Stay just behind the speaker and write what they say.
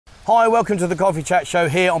Hi, welcome to the Coffee Chat Show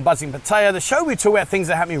here on Buzzing Pattaya, the show we talk about things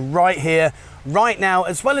that are happening right here, right now,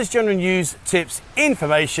 as well as general news, tips,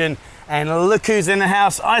 information. And look who's in the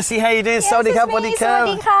house. Icecy, how you doing? Yes, it's me.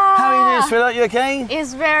 Sawadee ka. How are you doing, sweetheart? You okay?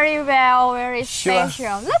 It's very well, very Sure.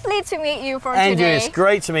 special. Lovely to meet you for And today. it's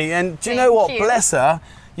great to meet you. And do you Thank know what? you. Bless her.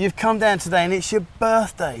 You've come down today and it's your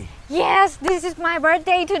birthday. Yes, this is my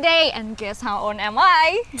birthday today. And guess how old am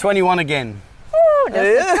I? 21 again. Ooh,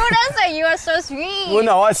 that's Yeah. a good answer. You are so sweet. Well,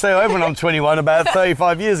 no, I say over when I'm 21, about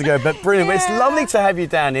 35 years ago, but brilliant. Well, it's Yeah. lovely to have you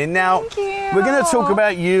down here. Now, Thank you. we're going to talk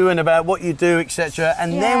about you and about what you do, etc.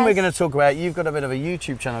 And then Yes. we're going to talk about, you've got a bit of a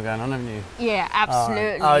YouTube channel going on, haven't you? Yeah,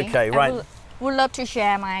 absolutely. Okay, right. I would love to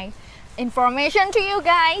share my information to you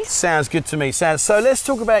guys. Sounds good to me. So let's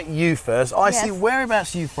talk about you first. Icecy, Yes.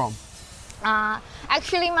 whereabouts are you from?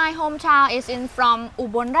 Actually, my hometown is from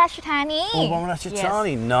Ubon Ratchathani. Ubon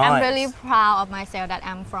Ratchathani, Yes. nice. I'm really proud of myself that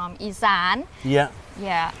I'm from Isan. Yeah.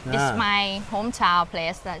 Yeah, Ah. it's my hometown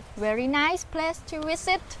place. That very nice place to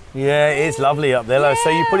visit. Yeah, it is lovely up there. So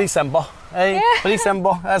you Yeah. put Isambo. Hey, Yeah. put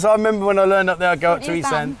Isambo. As I remember when I learned up there, I go up to Put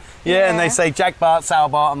Isan. Isan. Yeah, and they Yeah. say Jack Bart, Sal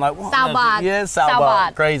Bart. I'm like, what? on earth? Sabat. Yeah, Sal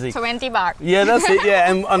Bart. Crazy. 20 baht. Yeah, that's it. Yeah,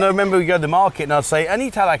 and I remember we go to the market and I'd say, any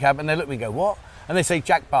talakab, and they look at me and go, what? And they say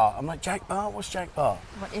Jack Bart. I'm like, Jack Bart? What's Jack Bart?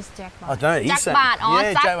 What is Jack I Bart? don't know. Jack Isan. Bart or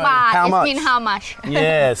Yeah, Jack Jack Bart. Bart. How It much? means how much?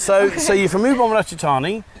 Yeah, so you're from Ubon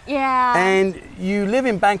Ratchathani Yeah. and you live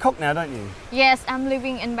in Bangkok now, don't you? Yes, I'm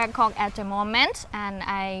living in Bangkok at the moment, and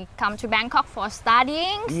I come to Bangkok for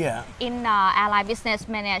studying Yeah. in Allied Business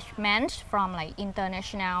Management from like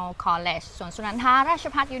International College, Sunan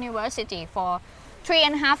Ratchapat University for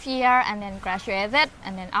 3.5 years, and then graduated.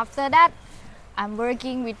 And then after that, I'm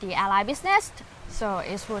working with the Allied Business. So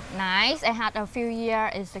it was nice. I had a few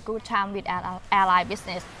years. It's a good time with Allied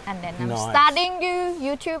Business, and then I'm Nice. starting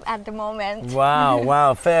YouTube at the moment.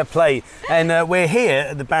 Wow, fair play. And we're here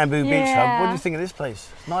at the Bamboo Beach Hub. What do Yeah. you think of this place?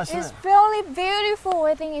 It's nice, It's isn't it? really beautiful.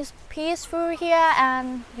 I think it's peaceful here,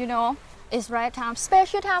 and it's right time,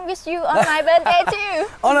 special time with you on my birthday too.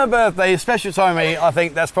 On her birthday, a special time, I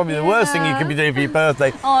think that's probably the worst thing you could be doing for your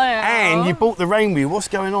birthday. Oh, yeah. And you bought the rain wheel. What's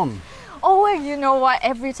going on? Oh, well, you know what?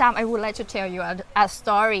 Every time I would like to tell you a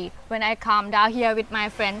story. When I come down here with my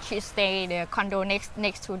friend, she stay the condo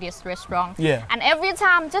next to this restaurant. Yeah. And every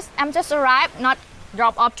time, I'm just arrived, not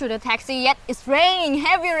drop up to the taxi yet. It's raining,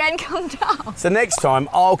 heavy rain come down. So next time,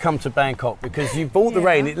 I'll come to Bangkok because you bought the Yeah.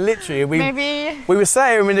 rain. It literally, Maybe. we were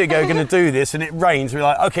saying a minute ago, going to do this, and it rains. We're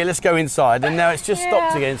like, okay, let's go inside, and now it's just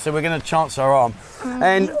stopped Yeah. again. So we're going to chance our arm.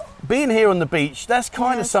 And being here on the beach, that's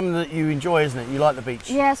kind of Yes. something that you enjoy, isn't it? You like the beach.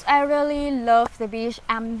 Yes, I really love the beach.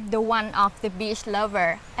 I'm the one of the beach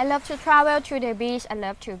lover. I love to travel to the beach. I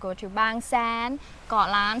love to go to Bang San,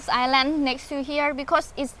 Scotland's Island next to here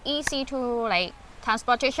because it's easy to like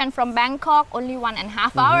transportation from Bangkok, only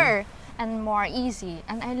 1.5 hour and more easy.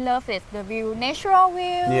 And I love it. The view, natural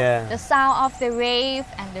view, Yeah. the sound of the wave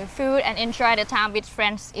and the food and enjoy the time with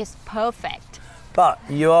friends is perfect. But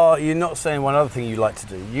you're not saying one other thing you like to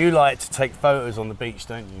do. You like to take photos on the beach,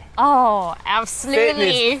 don't you? Oh,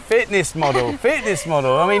 absolutely. Fitness model, fitness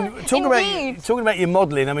model. I mean, Indeed. talking about your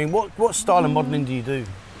modelling. I mean, what style of modelling do you do?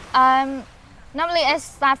 Normally I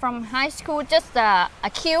start from high school, just a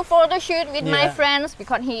cute photo shoot with my Yeah. friends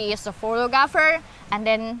because he is a photographer. And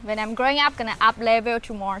then when I'm growing up, gonna up level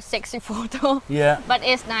to more sexy photo. Yeah. But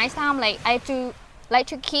it's nice time, like I like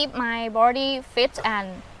to keep my body fit,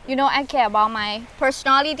 and I care about my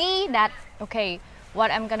personality. That okay, what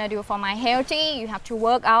I'm gonna do for my healthy, you have to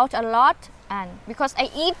work out a lot, and because I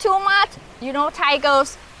eat too much, Thai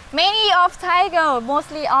girls. Many of Thai girls,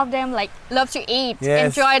 mostly of them like love to eat,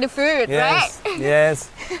 Yes. enjoy the food, Yes, right? yes.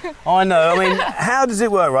 I know. I mean, how does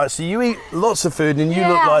it work, right? So you eat lots of food and you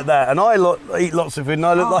look Yeah. like that, and I eat lots of food and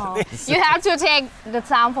I look Oh. like this. You have to take the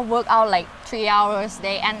time for workout like 3 hours a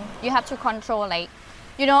day, and you have to control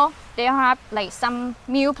they have like some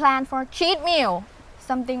meal plan for cheat meal,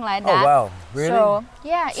 something like Oh that. wow, really? So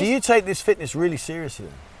yeah, So you take this fitness really seriously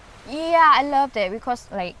then? yeah, I loved it because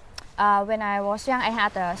like when I was young, I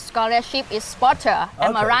had a scholarship in spotter.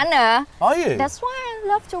 I'm a Okay. runner. Are you? That's why I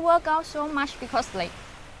love to work out so much because like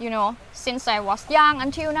since I was young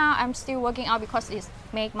until now, I'm still working out because it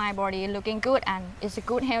make my body looking good and it's a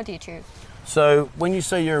good healthy too. So when you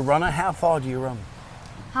say you're a runner, how far do you run?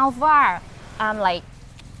 How far? I'm like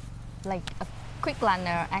a quick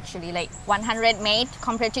runner actually, like 100 meter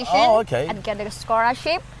competition. Oh, okay. And get a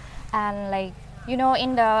scholarship, and like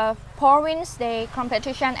in the province they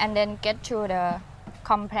competition and then get to the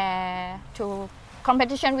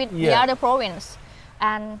competition with the Yeah. other province,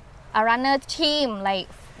 and a runner team like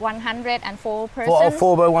 104 persons.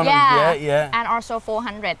 4 by 100, yeah. And also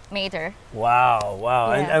 400 meter. Wow.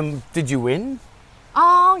 Yeah. And did you win?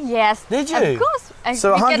 Oh, yes. Did you? Of course.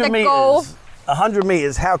 So we get 100 the meters. gold. 100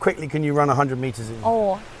 meters, how quickly can you run 100 meters in?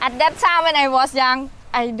 Oh, at that time when I was young,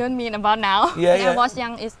 I don't mean about now. Yeah, when I was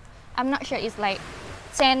young, I'm not sure, it's like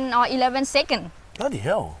 10 or 11 seconds. Bloody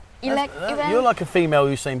hell. Even- You're like a female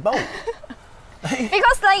Usain Bolt.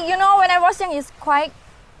 Because like, you know, when I was young, it's quite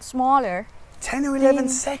smaller. 10 or 11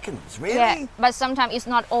 seconds, really? Yeah, but sometimes it's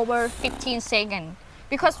not over 15 seconds.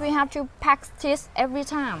 Because we have to practice every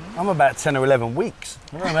time. I'm about 10 or 11 weeks.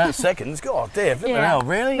 I'm about seconds. God dear, flipping hell,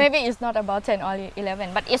 really? Maybe it's not about 10 or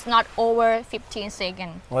 11, but it's not over 15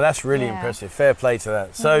 seconds. Well, that's really impressive. Fair play to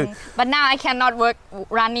that. So, But now I cannot work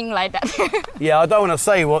running like that. yeah, I don't want to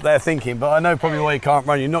say what they're thinking, but I know probably why you can't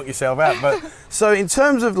run. You knock yourself out. But so, in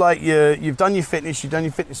terms of like you've done your fitness, you've done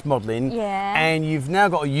your fitness modelling, and you've now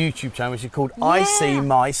got a YouTube channel which is called Icecy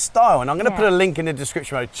My Style, and I'm going to put a link in the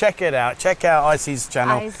description below. Check it out. Check out Icecy's channel.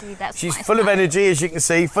 She's full of energy, as you can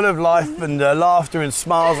see, full of life and laughter and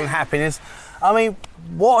smiles and happiness. I mean,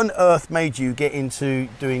 what on earth made you get into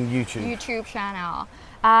doing YouTube? YouTube channel.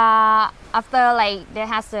 After like there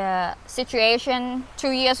has a situation 2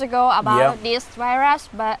 years ago about this virus,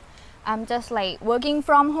 but I'm just like working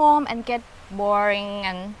from home and get boring,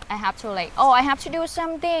 and I have to like, I have to do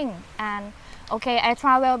something. And okay, I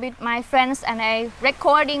travel with my friends and I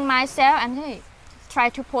recording myself and try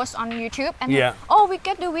to post on YouTube, and we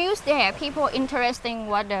get the views there. People interesting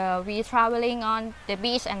what we traveling on the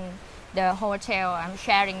beach and the hotel. I'm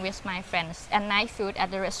sharing with my friends and nice food at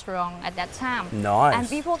the restaurant at that time. Nice. And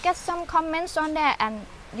people get some comments on that, and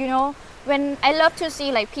you know, when I love to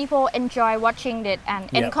see like people enjoy watching it and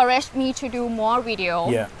encourage me to do more video.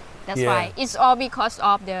 That's why it's all because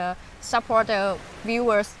of the supporter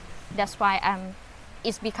viewers. That's why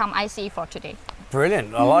it's become Icecy for today.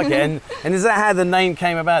 Brilliant, I like it. And is that how the name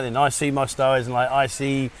came about then? Icecy My Style, isn't like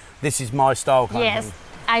Icecy, this is my style kind of thing?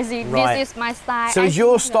 Icecy, this is my style. So is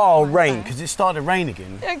your style rain? Because it started to rain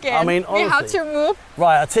again. I mean, honestly. We have to move.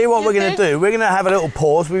 Right, I'll tell you what we're going to do. We're going to have a little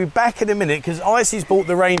pause. We'll be back in a minute because Icecy's brought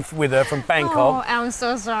the rain with her from Bangkok. Oh, I'm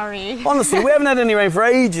so sorry. Honestly, we haven't had any rain for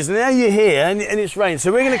ages, and now you're here and it's rained.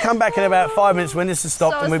 So we're going to come back in about 5 minutes when this has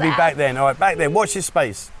stopped, and we'll be back then. All right, back then. Watch this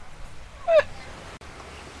space.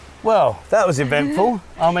 Well, that was eventful.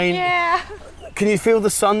 I mean, can you feel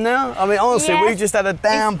the sun now? I mean, honestly, we've just had a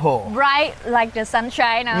downpour. It's bright like the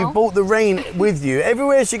sunshine now. You brought the rain with you.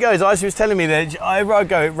 Everywhere she goes, Icecy was telling me that wherever I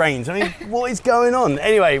go, it rains. I mean, what is going on?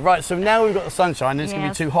 Anyway, right, so now we've got the sunshine and it's going to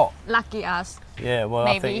be too hot. Lucky us. Yeah, well,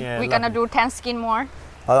 maybe. I think, we're going to do tan skin more.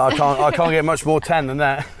 I can't get much more tan than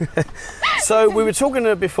that. So we were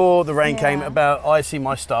talking before the rain came about Icecy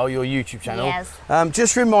My Style, your YouTube channel. Yes.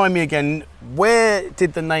 Just remind me again, where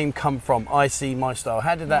did the name come from, Icecy My Style?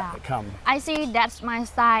 How did that come? Icecy, that's my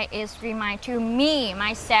style, is remind to me,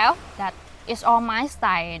 myself, that it's all my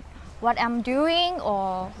style. What I'm doing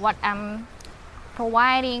or what I'm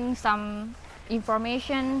providing some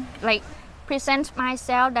information, like present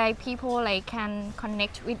myself that people like can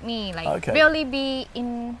connect with me, like really be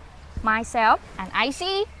in myself and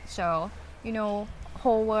Icecy. So you know,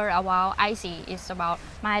 whole world about Icecy is about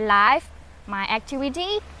my life, my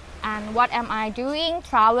activity, and what am I doing,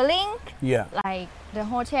 traveling, like the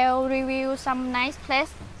hotel review, some nice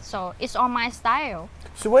place. So it's all my style.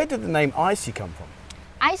 So where did the name Icecy come from?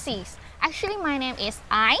 Icecy, actually my name is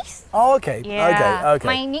Ice. Oh, okay. Okay.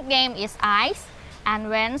 My nickname is Ice.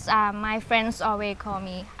 And when my friends always call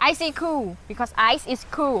me Icecy Cool, because ice is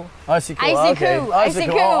cool. Icecy Cool, Icecy okay. Cool. Icecy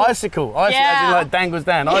Cool. Oh, icicle. Icecy as in like dangles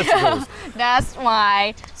down, icicles. That's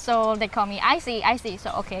why. So they call me Icecy, Icecy.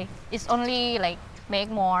 So okay, it's only like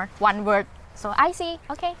make more one word. So Icecy,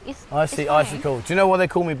 okay, it's Icecy, icicle. Do you know why they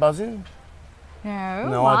call me Buzzing?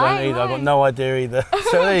 No, I don't either. I've got no idea either.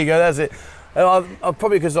 So there you go, that's it.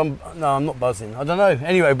 Probably because I'm not buzzing. I don't know.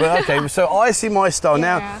 Anyway, but okay, so Icecy My Style.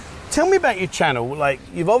 Now, tell me about your channel. Like,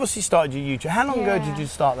 you've obviously started your YouTube. How long ago did you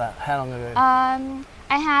start that? How long ago?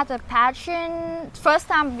 I had a passion. First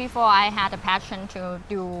time before I had a passion to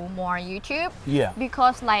do more YouTube. Yeah.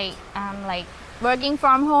 Because like I'm like working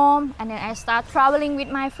from home, and then I start traveling with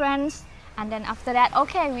my friends, and then after that,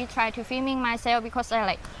 okay, we try to filming myself because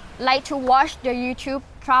I like to watch the YouTube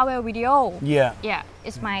travel video. Yeah. Yeah.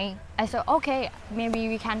 It's my. I said okay, maybe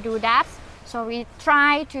we can do that. So we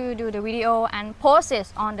try to do the video and post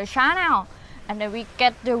it on the channel, and then we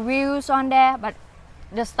get the views on there. But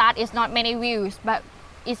the start is not many views, but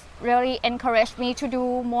it's really encouraged me to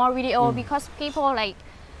do more video because people like,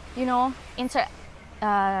 you know,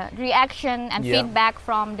 reaction and feedback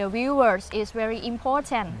from the viewers is very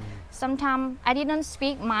important. sometimes I didn't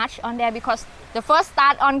speak much on there because the first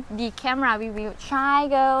start on the camera we will shy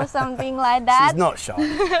girl, something like that. She's not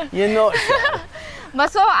shy. You're not shy. But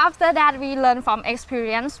so after that we learn from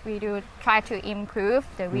experience. We do try to improve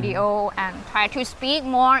the video and try to speak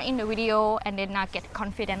more in the video and then not get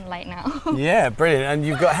confident like now. Yeah, brilliant. And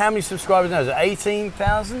you've got how many subscribers now? Is it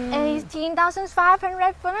 18,000?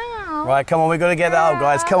 18,500 for now. Right, come on, we've got to get that up,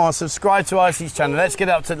 guys. Come on, subscribe to Icecy's channel. Let's get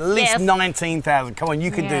up to at least 19,000. Come on, you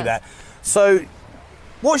can do that. So,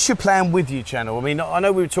 what's your plan with your channel? I mean, I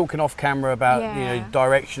know we were talking off camera about you know,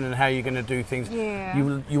 direction and how you're going to do things. Yeah.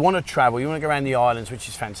 You want to travel, you want to go around the islands, which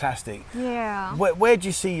is fantastic. Yeah. Where do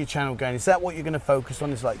you see your channel going? Is that what you're going to focus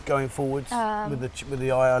on? Is like going forwards with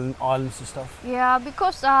the islands and stuff? Yeah,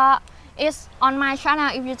 because it's on my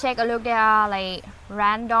channel. If you take a look, there are like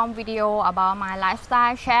random video about my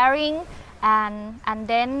lifestyle sharing, and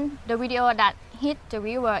then the video that hit the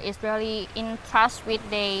viewer is really in trust with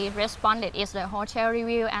they responded is the hotel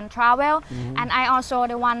review and travel, and I also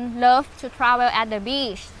the one love to travel at the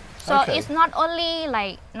beach. So it's not only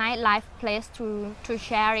like nightlife place to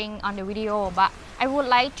sharing on the video, but I would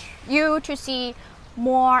like you to see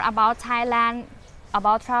more about Thailand,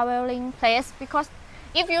 about traveling place, because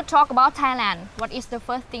if you talk about Thailand, what is the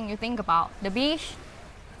first thing you think about? The beach?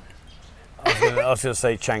 I was going to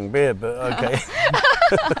say Chang beer, but okay.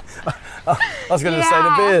 I was going to say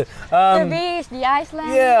the beer. The beach, the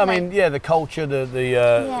Iceland. Yeah, I mean, the culture,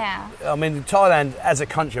 I mean, Thailand as a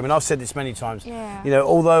country, I mean, I've said this many times, you know,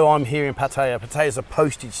 although I'm here in Pattaya, Pattaya is a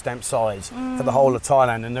postage stamp size for the whole of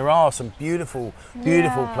Thailand, and there are some beautiful,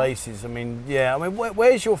 beautiful places. I mean,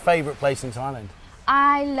 where's your favourite place in Thailand?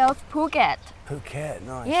 I love Phuket. Phuket,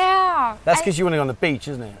 nice. Yeah. That's because you want to go on the beach,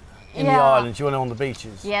 isn't it? In the islands, you want to on the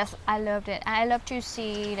beaches. Yes, I loved it. I love to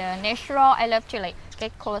see the natural. I love to like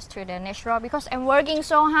get close to the natural because I'm working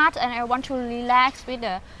so hard and I want to relax with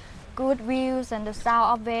the good views and the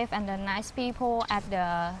sound of wave and the nice people at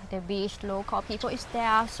the beach. Local people is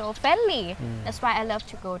there so friendly. That's why I love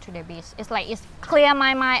to go to the beach. It's like it's clear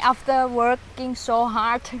my mind after working so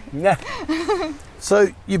hard. Yeah. So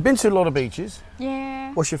you've been to a lot of beaches.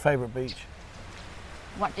 Yeah. What's your favourite beach?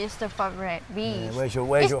 What is the favorite beach? Yeah,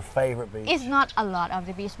 where's your favorite beach? It's not a lot of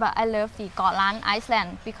the beach, but I love the Scotland,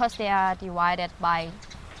 Iceland, because they are divided by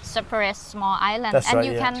separate small islands. That's and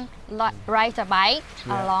right, you can ride a bike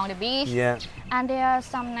along the beach. Yeah. And there are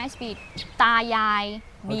some nice beach. Pattaya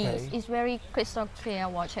beach is very crystal clear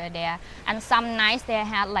water there. And some nights they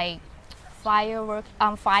had like fireworks,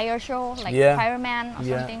 fire show, like fireman or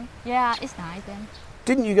something. Yeah, it's nice then.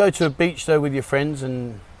 Didn't you go to a beach though with your friends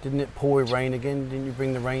and didn't it pour with rain again? Didn't you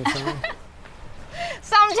bring the rain somewhere?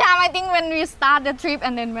 Sometime I think when we start the trip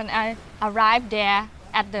and then when I arrived there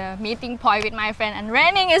at the meeting point with my friend and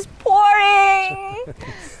raining is pouring.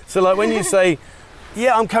 So like when you say,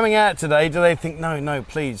 yeah, I'm coming out today, do they think, no,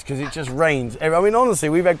 please, because it just rains? I mean, honestly,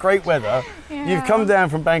 we've had great weather. You've come down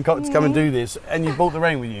from Bangkok to come and do this and you brought the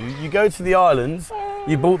rain with you. You go to the islands,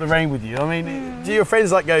 you brought the rain with you. I mean, do your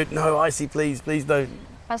friends like go, no, Icy, please don't?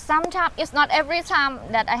 But sometimes, it's not every time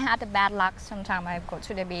that I had the bad luck. Sometimes I go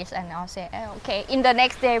to the beach and I'll say, oh, okay, in the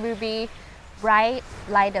next day will be bright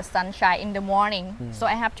like the sunshine in the morning. So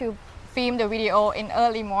I have to film the video in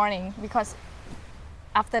early morning because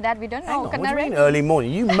after that we don't know. What do you mean early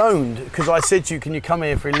morning? You moaned because I said to you, can you come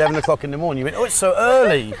here for 11 o'clock in the morning? You went, oh, it's so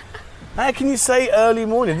early. How can you say early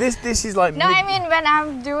morning? This is like... No, I mean when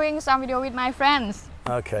I'm doing some video with my friends.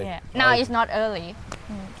 Okay. Yeah. Now it's not early.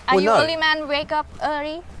 Are you early man wake up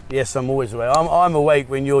early? Yes, I'm always awake. I'm awake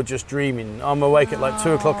when you're just dreaming. I'm awake at like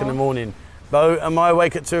 2 o'clock in the morning. Bo, am I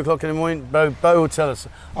awake at 2 o'clock in the morning? Bo will tell us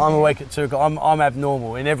I'm awake at 2 o'clock. I'm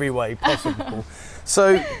abnormal in every way possible.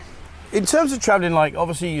 So, in terms of travelling, like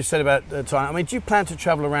obviously you said about time. I mean, do you plan to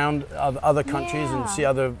travel around other countries and see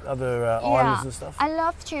other islands and stuff? I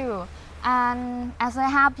love to. And as I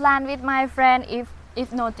have planned with my friend,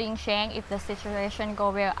 if nothing change, if the situation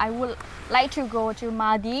go well, I would like to go to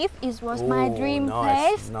Maldives. It was my dream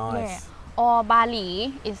place. Nice. Yeah. Or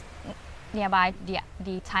Bali is nearby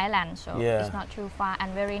the Thailand, so it's not too far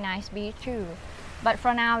and very nice beach too. But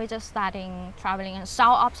for now, we're just starting traveling, and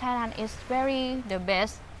south of Thailand is the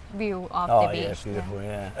best view of the beach. Yeah, it's beautiful.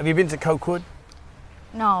 Yeah. Have you been to Koh Kud?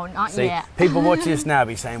 No, not yet. People watching this now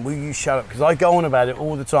be saying, will you shut up? Because I go on about it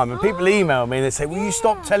all the time. And people email me and they say, will you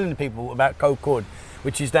stop telling people about Koh Kud,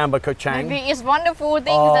 which is down by Koh Chang? Maybe it's wonderful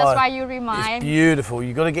things, that's why you remind. It's beautiful.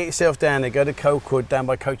 You've got to get yourself down there, go to Koh Kud down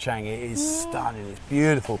by Koh Chang. It is stunning, it's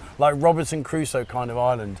beautiful. Like Robinson Crusoe kind of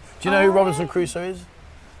island. Do you know who Robinson Crusoe is?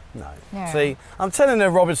 No. See, I'm telling her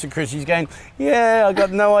Robinson Crusoe, she's going, yeah, I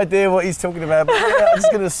got no idea what he's talking about, but yeah, I'm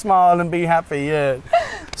just going to smile and be happy, yeah.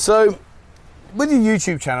 So, with your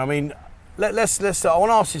YouTube channel, I mean, let's start. I want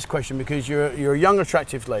to ask this question because you're a young,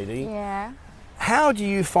 attractive lady. Yeah. How do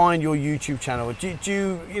you find your YouTube channel? Do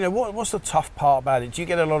you know what's the tough part about it? Do you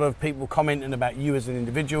get a lot of people commenting about you as an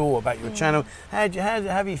individual or about your channel? How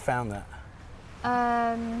have you found that?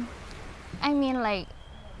 I mean, like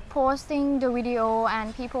posting the video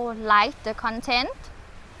and people like the content,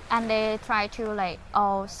 and they try to like,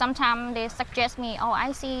 oh, sometimes they suggest me, oh,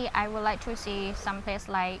 I would like to see some place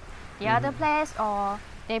like the other place, or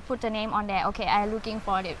they put the name on there. Okay, I'm looking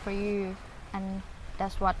for it for you, and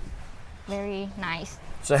that's what. Very nice.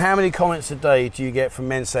 So how many comments a day do you get from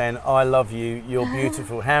men saying, I love you, you're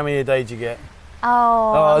beautiful? How many a day do you get?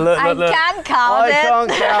 Oh, look. I can't count it. I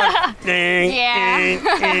can't count. Ding, Yeah. ding,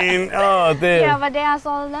 ding. Oh dear. Yeah, but they are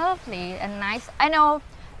so lovely and nice. I know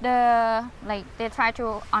they try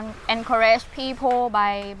to encourage people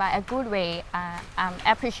by a good way.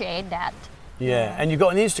 Appreciate that. Yeah, and you've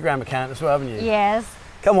got an Instagram account as well, haven't you? Yes.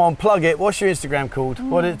 Come on, plug it. What's your Instagram called?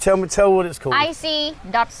 Tell what it's called.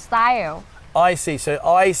 Icecy.style. Icy, so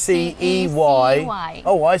I-C-E-Y.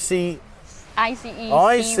 Oh, I-C.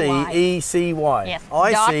 I-C-E-C-Y. Yes.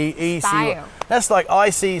 I-C-E-C-Y. That's like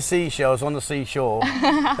I see seashells on the seashore.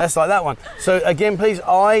 That's like that one. So again, please,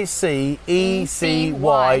 I-C-E-C-Y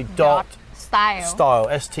style.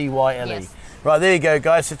 S-T-Y-L-E. Yes. Right, there you go,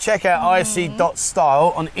 guys. So check out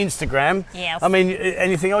ic.style on Instagram. Yes. I mean,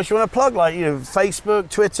 anything else you want to plug? Like,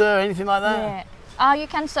 Facebook, Twitter, anything like that? Yeah. You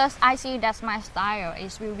can search Icecy My Style.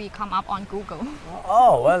 It will be come up on Google.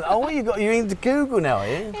 Oh, well, you're into Google now, are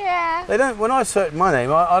you? Yeah. They don't. When I search my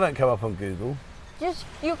name, I don't come up on Google.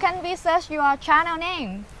 You can research your channel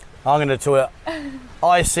name. I'm going to do it.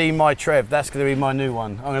 Icecy My Trev. That's going to be my new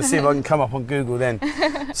one. I'm going to see if I can come up on Google then.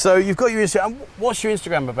 So you've got your Instagram. What's your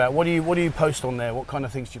Instagram about? What do you post on there? What kind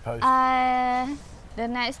of things do you post? The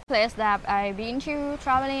nice place that I've been to,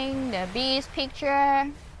 traveling, the beach picture,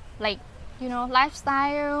 like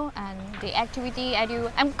lifestyle and the activity I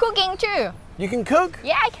do. I'm cooking too. You can cook?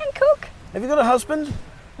 Yeah, I can cook. Have you got a husband?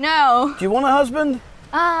 No. Do you want a husband?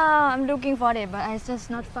 I'm looking for it, but I just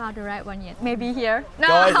not found the right one yet. Maybe here. No.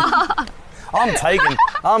 Guys,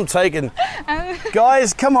 I'm taken.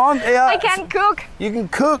 Guys, come on. Yeah. I can cook. You can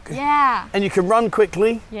cook. Yeah. And you can run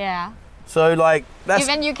quickly. Yeah. So like that's.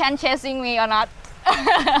 Even you can chasing me or not.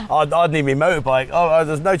 I'd need my motorbike. Oh,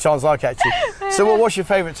 there's no chance I catch you. So what's your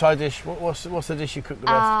favourite Thai dish? What's the dish you cook the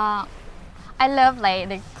best? I love like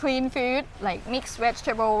the clean food, like mixed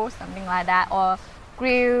vegetables, something like that, or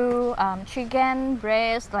grill, chicken,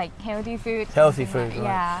 breast, like healthy food. Healthy food, like, right.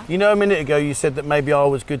 Yeah. You know, a minute ago you said that maybe I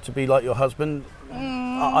was good to be like your husband.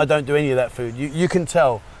 I don't do any of that food. You can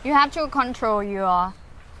tell. You have to control your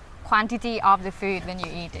quantity of the food when you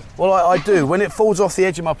eat it. Well, I do. When it falls off the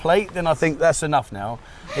edge of my plate, then I think that's enough now.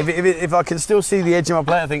 If I can still see the edge of my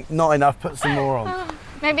plate, I think not enough, put some more on.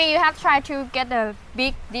 Maybe you have tried to get the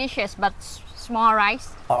big dishes, but small rice.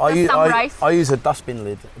 I use a dustbin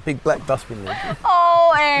lid, a big black dustbin lid.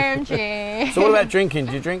 OMG. So what about drinking?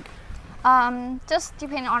 Do you drink? Just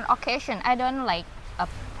depending on occasion. I don't like a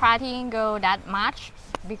partying girl that much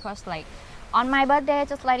because like on my birthday,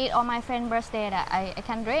 just like it, on my friend's birthday, that I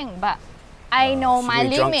can drink, but I know my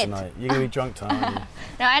limit. You're going to be drunk tonight, aren't you?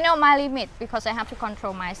 No, I know my limit because I have to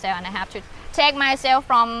control myself and I have to take myself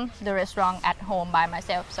from the restaurant at home by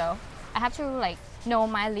myself. So I have to like know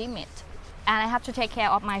my limit and I have to take care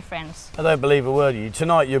of my friends. I don't believe a word of you.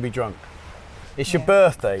 Tonight you'll be drunk. It's your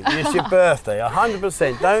birthday. It's your birthday.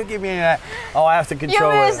 100%. Don't give me any of that. Oh, I have to control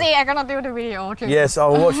it. You will see. I'm gonna do the video too. Yes,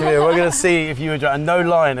 I'll watch the video. We're gonna see if you were drunk. And no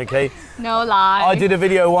lying, okay? No lie. I did a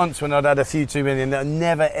video once when I'd had a few too many, and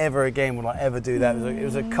never ever again will I ever do that. It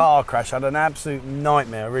was a car crash. I had an absolute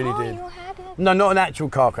nightmare. I really did. You had it? No, not an actual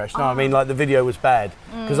car crash. No, I mean like the video was bad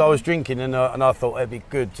because I was drinking and I thought it'd be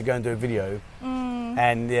good to go and do a video.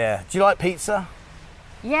 And yeah, do you like pizza?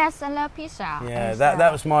 Yes, I love pizza. Yeah,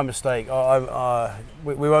 that was my mistake. We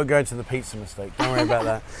won't go into the pizza mistake. Don't worry about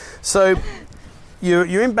that. So,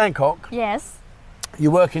 you're in Bangkok. Yes.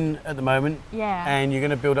 You're working at the moment. Yeah. And you're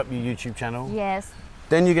going to build up your YouTube channel. Yes.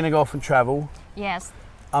 Then you're going to go off and travel. Yes.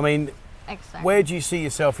 I mean, exactly. Where do you see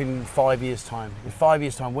yourself in 5 years' time? In 5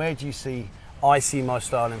 years' time, where do you see Icecy My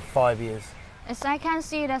Style in 5 years? As I can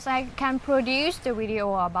see that I can produce the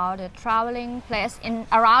video about the traveling place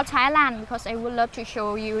around Thailand because I would love to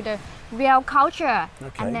show you the real culture.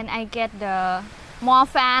 Okay. And then I get the more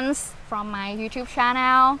fans from my YouTube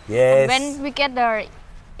channel. Yes. And when we get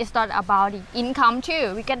it's not about the income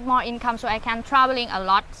too. We get more income so I can traveling a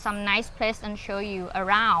lot, some nice place and show you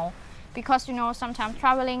around. Because sometimes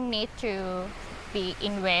traveling need to be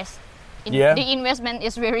invest. The investment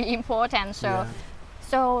is very important. So. Yeah.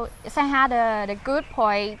 So I had the good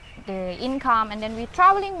point the income, and then we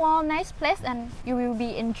traveling more nice place, and you will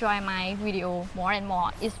be enjoy my video more and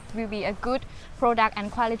more. It will be a good product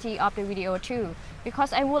and quality of the video too,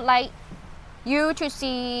 because I would like you to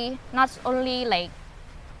see not only like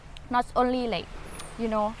you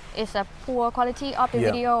know, it's a poor quality of the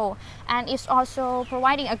video, and it's also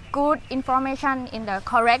providing a good information in the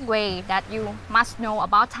correct way that you must know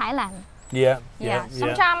about Thailand.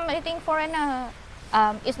 Sometimes I think foreigner,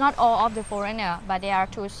 it's not all of the foreigner, but there are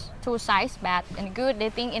two sides, bad and good. They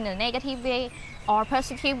think in a negative way or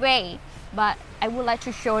positive way, but I would like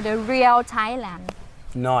to show the real Thailand.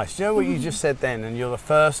 Nice. You know what you just said then, and you're the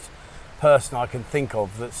first person I can think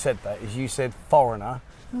of that said that, is you said foreigner,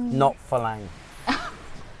 not Falang.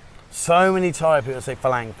 So many Thai people say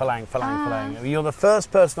Falang. You're the first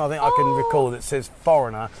person I think I can recall that says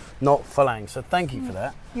foreigner, not Falang. So thank you for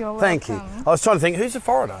that. You're welcome. Thank you. I was trying to think, who's a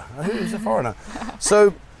foreigner? Who's a foreigner?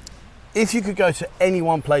 So if you could go to any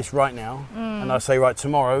one place right now, and I say, right,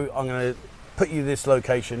 tomorrow I'm going to put you this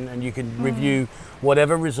location and you can review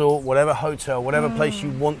whatever resort, whatever hotel, whatever place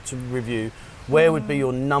you want to review, where would be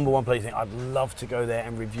your number one place? You think, I'd love to go there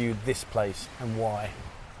and review this place, and why?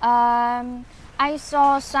 I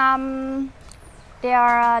saw some, there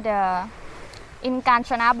are in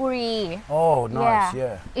Kanchanaburi. Oh,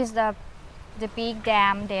 nice, It's the big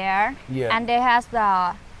dam there. Yeah. And there has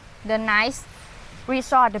the nice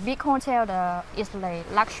resort, the big hotel, it's like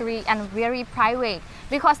luxury and very private,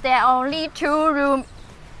 because there are only 2 rooms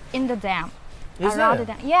in the dam. Is around there?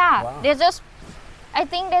 the dam. Yeah, Wow. I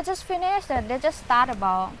think they just finished it. They just started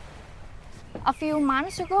about a few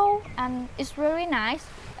months ago, and it's very nice.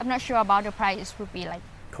 I'm not sure about the price. It would be like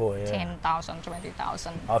Cool, yeah. 10,000,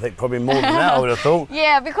 20,000. I think probably more than that, I would have thought.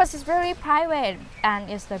 Yeah, because it's very private, and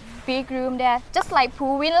it's the big room there, just like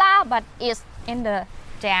pool villa, but it's in the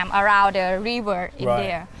dam around the river in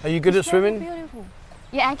there. Are you good at swimming? Beautiful.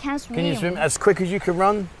 Yeah, I can swim. Can you swim as quick as you can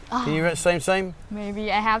run? Can you same?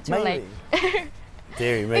 Maybe I have to Maybe.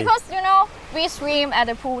 Deary me. because you know we swim at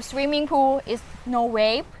the pool. Swimming pool is no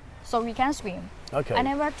wave, so we can swim. Okay. I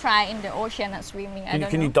never try in the ocean and swimming.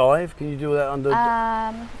 Can you dive? Can you do that under?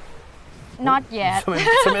 Not yet.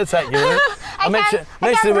 Something attack you. I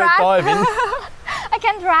mentioned drive. diving. I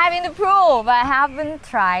can drive in the pool, but I haven't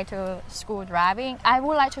tried to school driving. I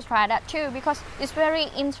would like to try that too, because it's very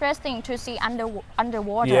interesting to see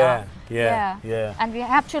underwater. Yeah. And we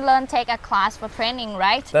have to take a class for training,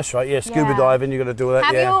 right? That's right. Yeah, scuba diving. You got to do that.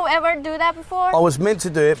 Have you ever do that before? I was meant to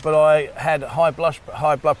do it, but I had high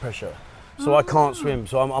blood pressure, so I can't swim.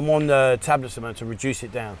 So I'm on the tablets at the moment to reduce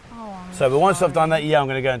it down. But once I've done that, I'm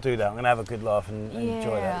going to go and do that. I'm going to have a good laugh and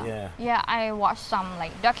enjoy that. Yeah, I watched some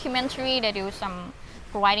like documentary. They do some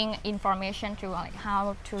providing information to like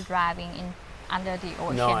how to driving under the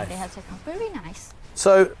ocean. Nice. They have something very nice.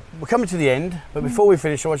 So we're coming to the end, but before we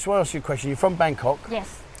finish, I just want to ask you a question. You're from Bangkok.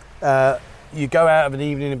 Yes. You go out of an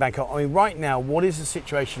evening in Bangkok. I mean, right now, what is the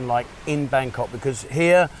situation like in Bangkok? Because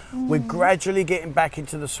here, we're gradually getting back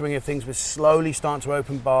into the swing of things. We're slowly starting to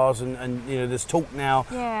open bars, and you know, there's talk now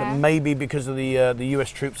that maybe because of the US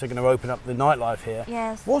troops are going to open up the nightlife here.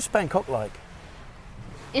 Yes. What's Bangkok like?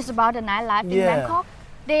 It's about the nightlife in Bangkok.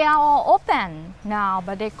 They are all open now,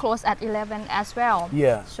 but they close at 11 as well.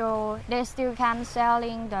 Yeah. So they still can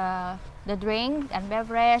selling the drink and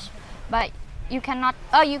beverage, but you cannot.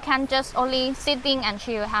 You can just only sitting and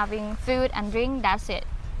chill, having food and drink. That's it.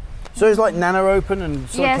 So it's like Nana open and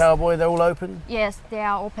Soy Cowboy. They're all open. Yes, they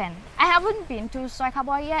are open. I haven't been to Soy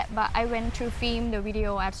Cowboy yet, but I went to film the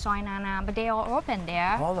video at Soy Nana. But they are open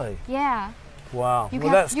there. Are they? Yeah. Wow.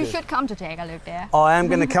 You should come to take a look there. I am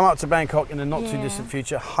going to come up to Bangkok in the not too distant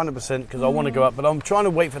future, 100%, because I want to go up, but I'm trying to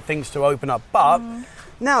wait for things to open up. But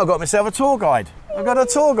now I've got myself a tour guide. I've got a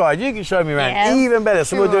tour guide. You can show me around. Yes, even better.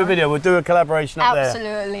 So we'll do a video. We'll do a collaboration up there.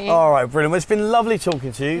 Absolutely. All right, brilliant. Well, it's been lovely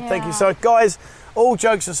talking to you. Thank you so much. Guys, all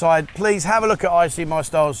jokes aside, please have a look at Icecy My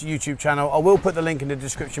Style's YouTube channel. I will put the link in the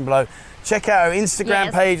description below. Check out our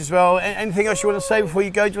Instagram page as well. Anything else you want to say before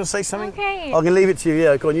you go? Do you want to say something? Okay. I can leave it to you.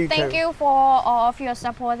 Yeah, go on. You Thank you for all of your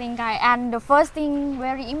supporting, guys. And the first thing,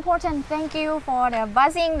 very important, thank you for the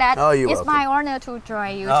buzzing. That it's my honor to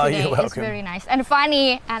join you today. It's very nice and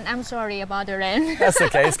funny. And I'm sorry about the rain. That's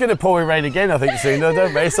okay. It's going to pour rain again, I think, soon. No,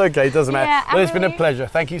 don't worry. It's okay. It doesn't matter. Well, it's been a pleasure.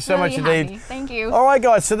 Thank you so much indeed. Thank you. All right,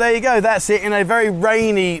 guys. So there you go. That's it in a very very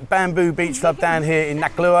rainy Bamboo Beach Club down here in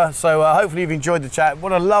Naklua. So hopefully you've enjoyed the chat.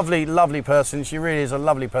 What a lovely, lovely person. She really is a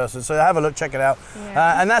lovely person. So have a look, check it out.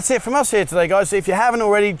 And that's it from us here today, guys. So if you haven't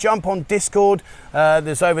already, jump on Discord.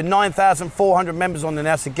 There's over 9,400 members on there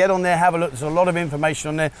now. So get on there, have a look. There's a lot of information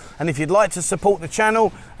on there. And if you'd like to support the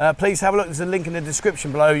channel, please have a look. There's a link in the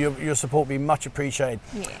description below. Your support will be much appreciated.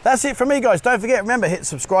 That's it from me, guys. Don't forget, remember, hit the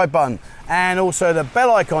subscribe button and also the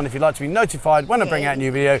bell icon if you'd like to be notified when I bring out a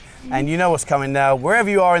new video. And you know what's coming now. Wherever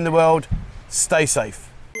you are in the world, stay safe.